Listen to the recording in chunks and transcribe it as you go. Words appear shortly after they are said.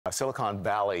Silicon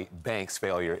Valley Bank's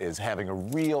failure is having a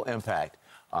real impact.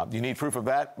 You need proof of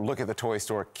that? Look at the toy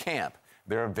store Camp.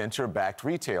 They're a venture-backed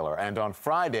retailer. And on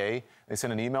Friday, they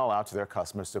sent an email out to their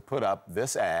customers to put up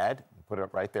this ad, put it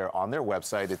up right there on their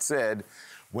website. It said,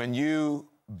 when your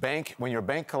bank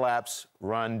collapse,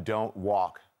 run, don't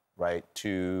walk, right,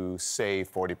 to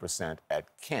save 40% at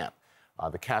Camp.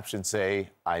 The captions say,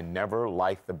 I never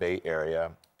liked the Bay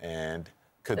Area, and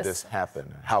could this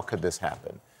happen? How could this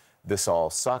happen? This all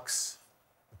sucks.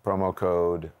 Promo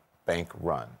code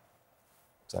BANKRUN.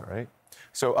 Is that right?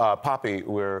 So, Poppy,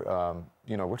 we're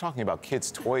talking about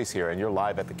kids' toys here, and you're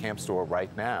live at the Camp store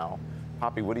right now.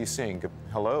 Poppy, what are you seeing?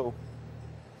 Hello.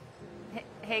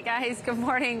 Hey guys, good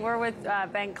morning. We're with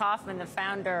Ben Kaufman, the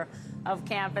founder of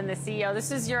Camp and the CEO.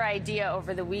 This is your idea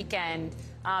over the weekend,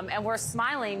 and we're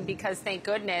smiling because, thank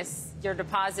goodness, your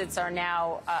deposits are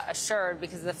now assured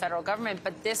because of the federal government.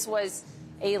 But this was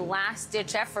a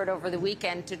last-ditch effort over the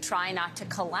weekend to try not to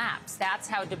collapse. That's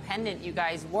how dependent you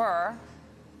guys were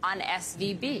on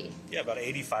SVB. Yeah, about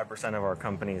 85% of our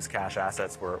company's cash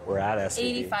assets were at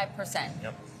SVB. 85%?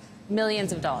 Yep.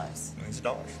 Millions of dollars? Millions of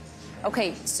dollars.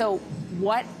 Okay, so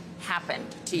what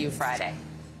happened to you Friday?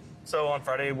 So on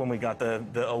Friday, when we got the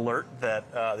alert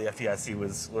that the FDIC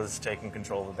was taking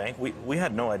control of the bank, we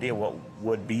had no idea what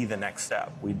would be the next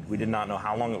step. We did not know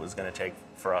how long it was going to take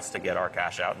for us to get our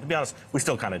cash out. And to be honest, we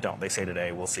still kind of don't. They say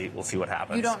today, we'll see what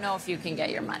happens. You don't know if you can get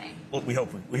your money. Well, we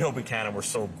hope we can, and we're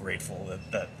so grateful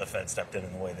that the Fed stepped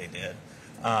in the way they did.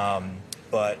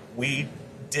 But we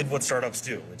did what startups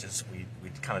do, which is we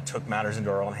kind of took matters into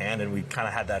our own hand, and we kind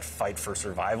of had that fight for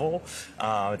survival.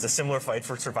 It's a similar fight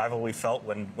for survival we felt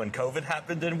when COVID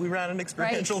happened and we ran an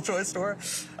experiential toy store.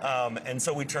 And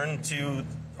so we turned to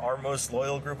our most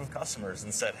loyal group of customers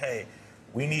and said, hey,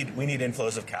 we need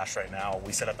inflows of cash right now.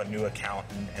 We set up a new account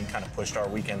and kind of pushed our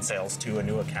weekend sales to a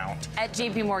new account. At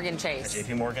JP Chase. At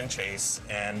JP Chase,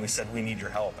 and we said, we need your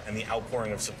help. And the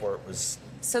outpouring of support was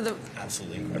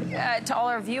absolutely incredible. To all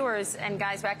our viewers and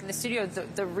guys back in the studio,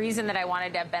 the reason that I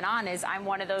wanted to have Ben on is I'm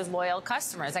one of those loyal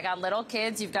customers. I got little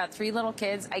kids. You've got 3 little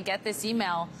kids. I get this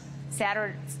email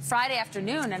Friday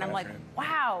afternoon, and I'm like,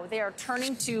 wow, they are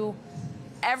turning to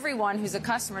everyone who's a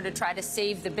customer to try to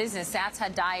save the business. That's how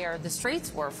dire the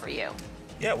straits were for you.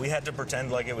 Yeah, we had to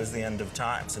pretend like it was the end of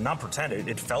times, and not pretend,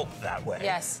 it felt that way.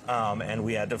 Yes. And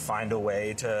we had to find a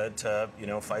way to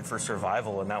fight for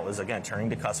survival, and that was, again,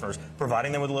 turning to customers,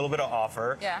 providing them with a little bit of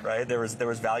offer. Yeah. Right. There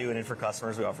was value in it for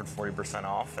customers. We offered 40%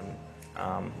 off,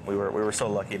 and we were so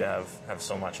lucky to have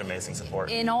so much amazing support.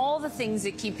 In all the things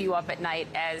that keep you up at night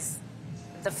as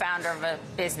the founder of a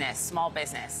business, small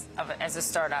business, as a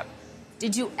startup,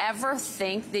 did you ever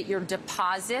think that your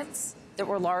deposits that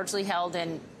were largely held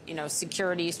in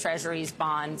securities, treasuries,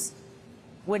 bonds,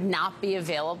 would not be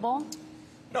available?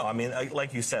 No, I mean,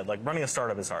 like you said, like running a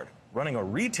startup is hard. Running a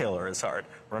retailer is hard.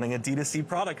 Running a D2C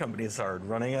product company is hard.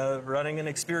 Running an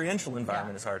experiential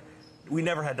environment is hard. We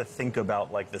never had to think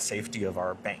about like the safety of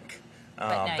our bank.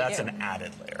 That's an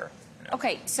added layer.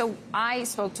 Okay, so I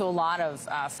spoke to a lot of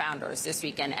founders this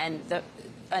weekend, and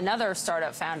another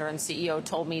startup founder and CEO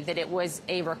told me that it was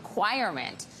a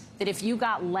requirement that if you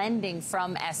got lending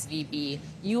from SVB,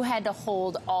 you had to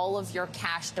hold all of your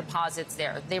cash deposits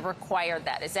there. They required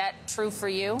that. Is that true for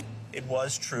you? It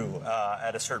was true.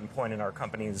 At a certain point in our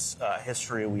company's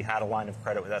history, we had a line of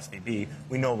credit with SVB.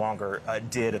 We no longer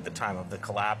did at the time of the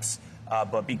collapse.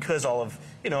 But because all of,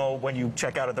 when you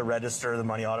check out at the register, the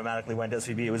money automatically went to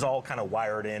SVB. It was all kind of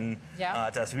wired in to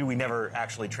SVB. We never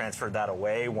actually transferred that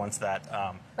away once that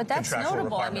but that's contractual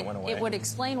notable. requirement went away. It would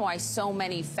explain why so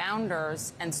many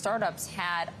founders and startups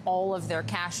had all of their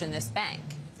cash in this bank.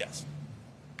 Yes.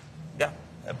 Yeah.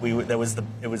 It was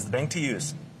the bank to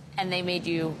use. And they made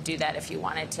you do that if you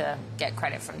wanted to get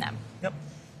credit from them. Yep.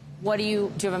 Do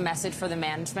you have a message for the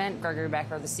management, Gregory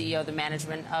Becker, the CEO, the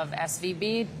management of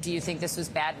SVB? Do you think this was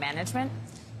bad management?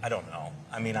 I don't know.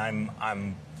 I mean, I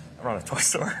run a toy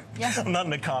store. Yeah. I'm not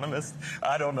an economist.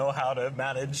 I don't know how to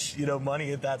manage,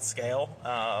 money at that scale.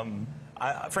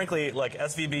 Frankly, like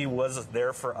SVB was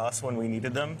there for us when we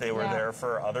needed them. They were there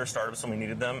for other startups when we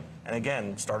needed them. And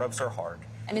again, startups are hard.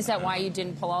 And is that why you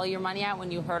didn't pull all your money out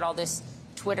when you heard all this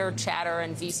Twitter chatter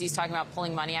and VCs talking about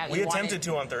pulling money out? We attempted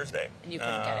to on Thursday. And you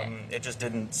couldn't get it. It just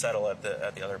didn't settle at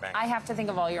the other bank. I have to think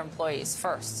of all your employees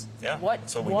first. Yeah.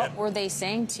 What were they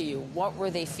saying to you? What were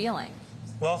they feeling?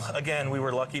 Well, again, we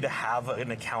were lucky to have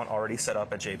an account already set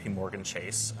up at JP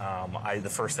Chase. The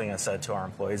first thing I said to our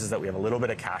employees is that we have a little bit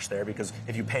of cash there because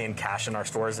if you pay in cash in our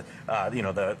stores,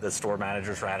 the store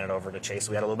managers ran it over to Chase.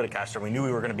 So we had a little bit of cash there. We knew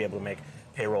we were going to be able to make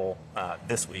payroll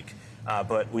this week.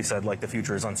 But we said, like, the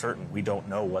future is uncertain. We don't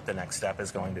know what the next step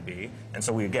is going to be. And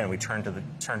so we turned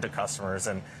to customers,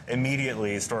 and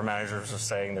immediately store managers were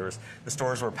saying the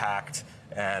stores were packed.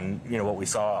 And, you know, what we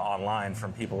saw online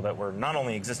from people that were not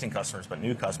only existing customers, but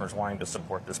new customers wanting to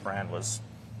support this brand was,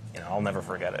 you know, I'll never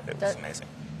forget it. It was amazing.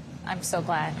 I'm so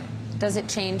glad. Does it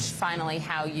change finally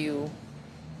how you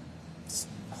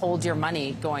hold your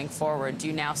money going forward? Do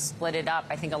you now split it up?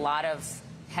 I think a lot of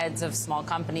heads of small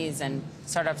companies and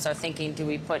startups are thinking, do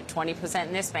we put 20%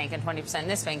 in this bank and 20% in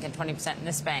this bank and 20% in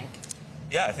this bank?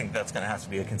 Yeah, I think that's going to have to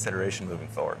be a consideration moving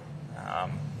forward.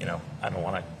 You know, I don't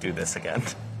want to do this again.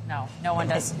 No, no one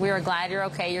does. We are glad you're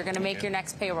okay. You're going to make your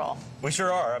next payroll. We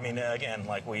sure are. I mean, again,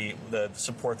 like the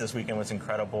support this weekend was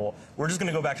incredible. We're just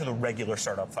going to go back to the regular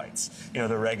startup fights. You know,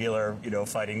 the regular, you know,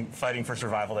 fighting for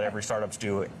survival that every startups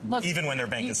do, Look, even when their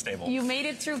bank is stable. You made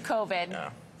it through COVID. Yeah.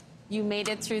 You made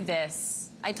it through this.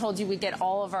 I told you we'd get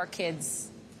all of our kids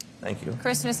Thank you.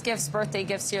 Christmas gifts, birthday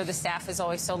gifts here. The staff is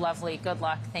always so lovely. Good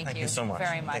luck. Thank you so much.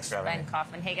 Very much. Thanks for having Ben me.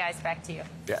 Kaufman. Hey, guys, back to you.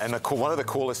 Yeah, and one of the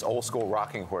coolest old school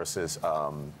rocking horses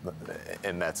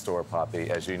in that store,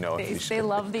 Poppy, as you know. They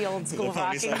love the old school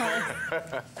rocking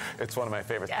horse. It's one of my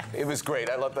favorites. Yeah. It was great.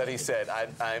 I love that he said,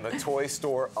 I'm a toy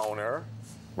store owner.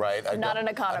 Right? Not an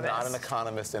economist. I'm not an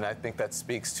economist, and I think that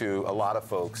speaks to a lot of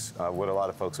folks, what a lot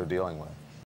of folks are dealing with.